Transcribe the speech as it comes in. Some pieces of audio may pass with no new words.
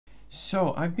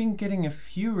So I've been getting a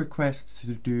few requests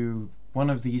to do one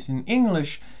of these in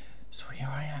English, so here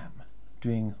I am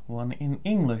doing one in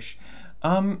English.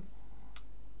 To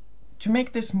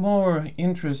make this more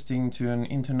interesting to an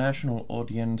international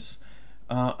audience,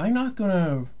 I'm not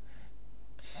gonna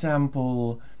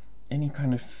sample any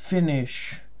kind of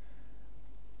Finnish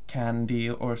candy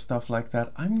or stuff like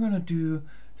that. I'm gonna do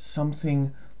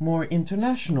something more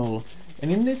international,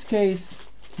 and in this case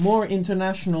more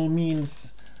international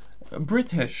means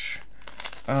British.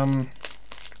 I'm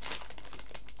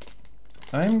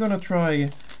gonna try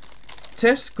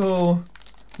Tesco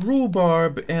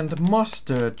rhubarb and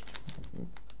mustard.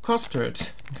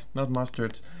 Custards, not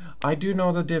mustard. I do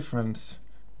know the difference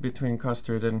between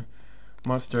custard and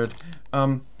mustard.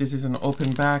 This is an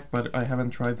open bag, but I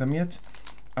haven't tried them yet.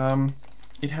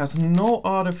 It has no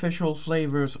artificial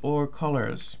flavors or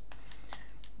colors,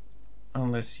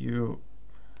 unless you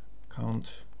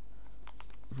count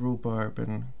rhubarb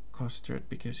and custard,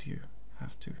 because you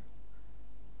have to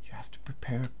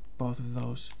prepare both of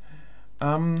those.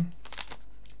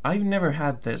 I've never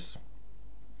had this.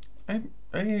 I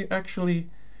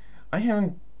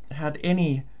haven't had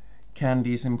any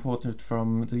candies imported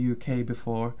from the UK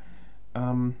before,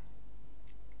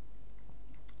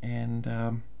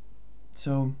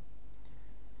 so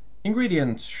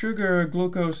ingredients: sugar,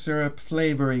 glucose syrup,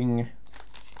 flavoring.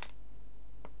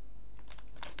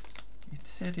 It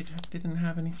said it didn't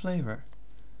have any flavor.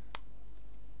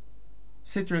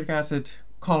 Citric acid,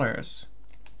 colors.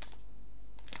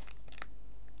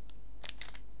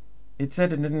 It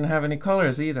said it didn't have any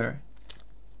colors either.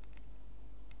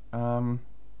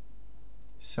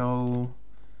 So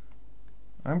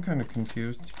I'm kind of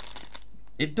confused.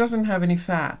 It doesn't have any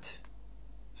fat,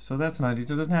 so that's not. It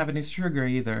doesn't have any sugar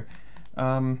either.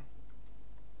 No,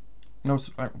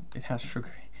 it has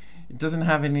sugar. It doesn't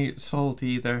have any salt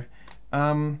either.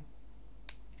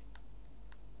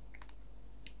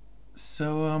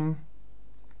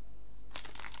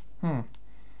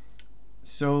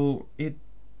 So it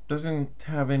doesn't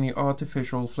have any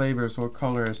artificial flavors or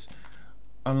colors,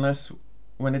 unless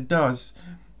when it does,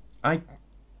 I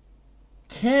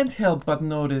can't help but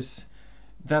notice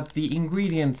that the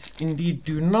ingredients indeed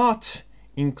do not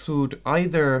include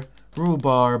either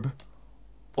rhubarb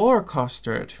or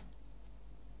custard.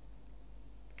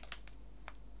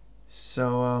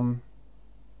 So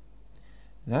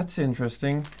that's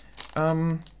interesting.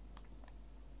 So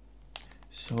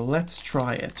let's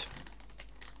try it.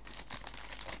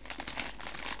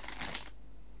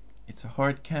 It's a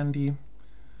hard candy.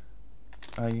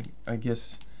 I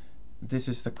guess this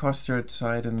is the custard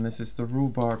side and this is the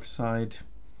rhubarb side.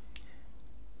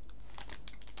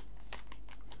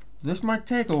 This might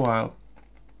take a while,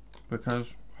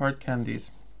 because hard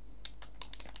candies.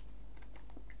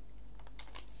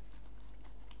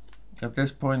 At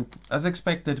this point, as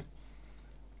expected,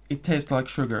 it tastes like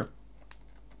sugar.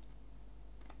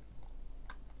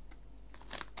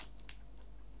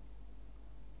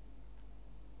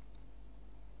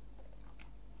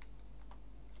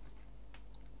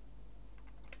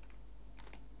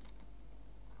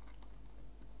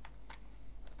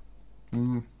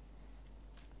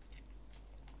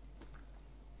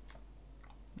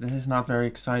 This is not very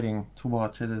exciting to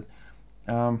watch, is it?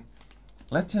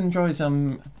 Let's enjoy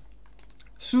some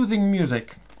soothing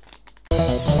music. I'm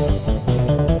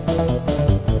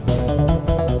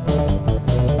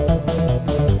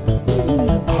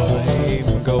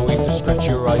going to scratch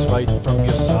your eyes right from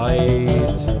your sight.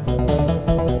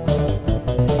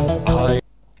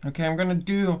 Okay, I'm gonna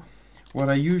do what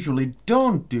I usually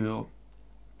don't do,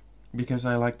 because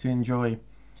I like to enjoy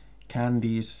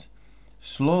candies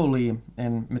slowly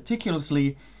and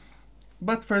meticulously,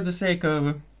 but for the sake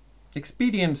of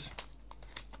expedience,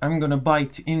 I'm gonna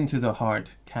bite into the hard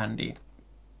candy.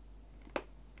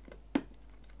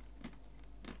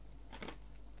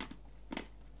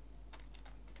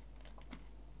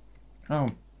 Oh,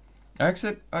 I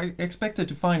expected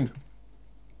to find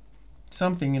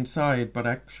something inside, but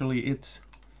actually it's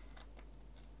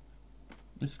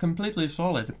completely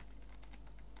solid.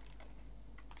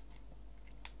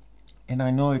 And I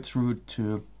know it's rude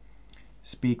to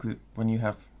speak when you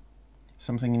have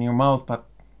something in your mouth, but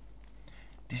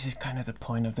this is kind of the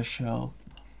point of the show.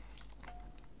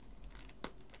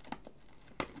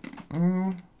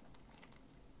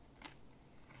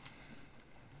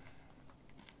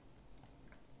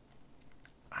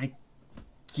 I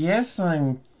guess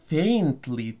I'm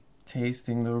faintly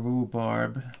tasting the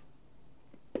rhubarb.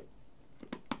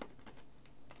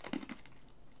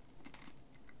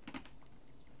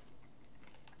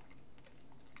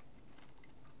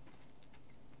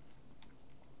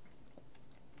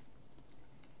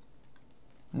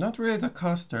 Not really the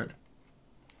custard.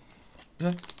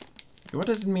 What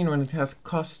does it mean when it has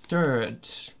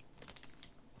custards?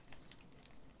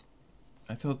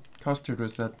 I thought custard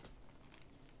was that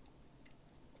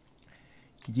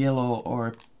yellow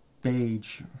or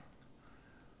beige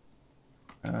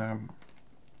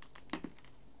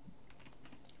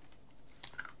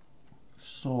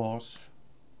sauce,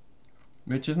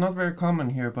 which is not very common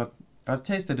here, but I've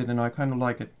tasted it and I kind of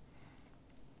like it.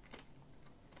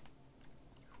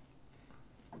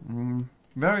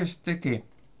 Very sticky,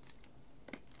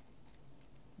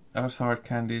 as hard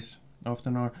candies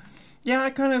often are. Yeah, I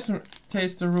kind of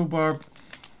taste the rhubarb.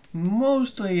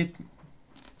 Mostly it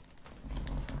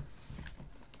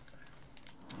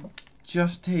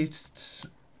just tastes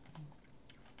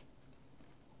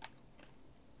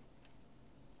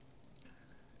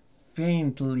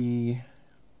faintly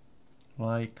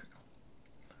like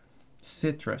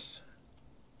citrus.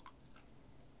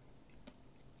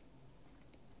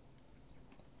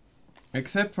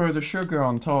 Except for the sugar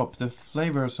on top, the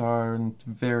flavors aren't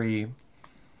very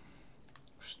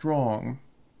strong.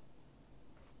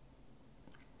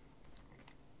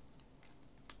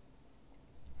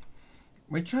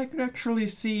 Which I could actually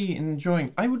see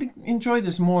enjoying. I would enjoy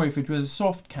this more if it was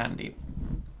soft candy.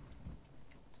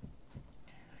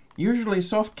 Usually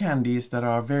soft candies that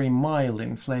are very mild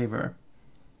in flavor,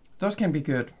 those can be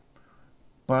good.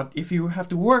 But if you have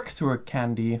to work through a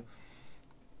candy,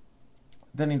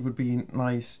 then it would be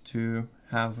nice to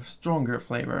have a stronger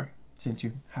flavor, since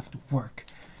you have to work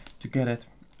to get it.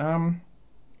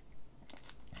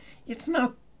 It's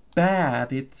not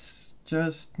bad, it's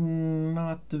just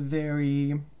not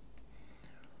very...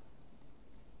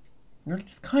 Well,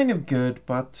 it's kind of good,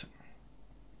 but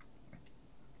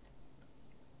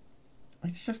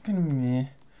it's just kind of meh.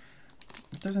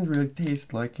 It doesn't really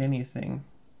taste like anything.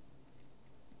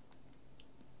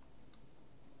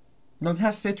 Well, it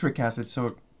has citric acid,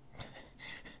 so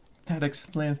that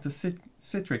explains the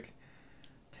citric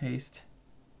taste.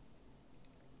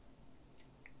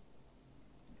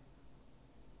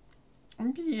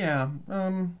 Yeah,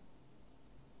 I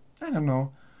don't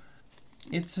know.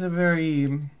 It's a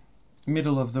very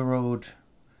middle of the road.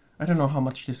 I don't know how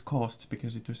much this costs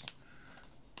because it was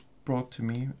brought to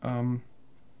me.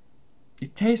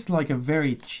 It tastes like a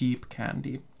very cheap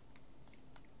candy.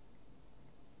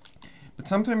 But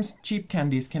sometimes cheap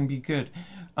candies can be good.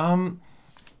 I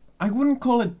wouldn't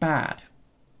call it bad.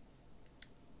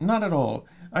 Not at all.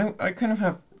 I kind of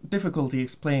have difficulty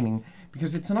explaining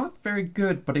because it's not very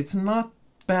good, but it's not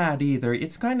bad either.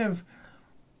 It's kind of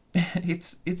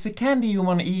it's a candy you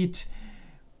want to eat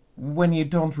when you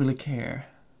don't really care.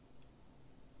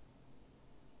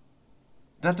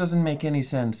 That doesn't make any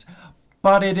sense,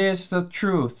 but it is the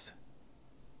truth.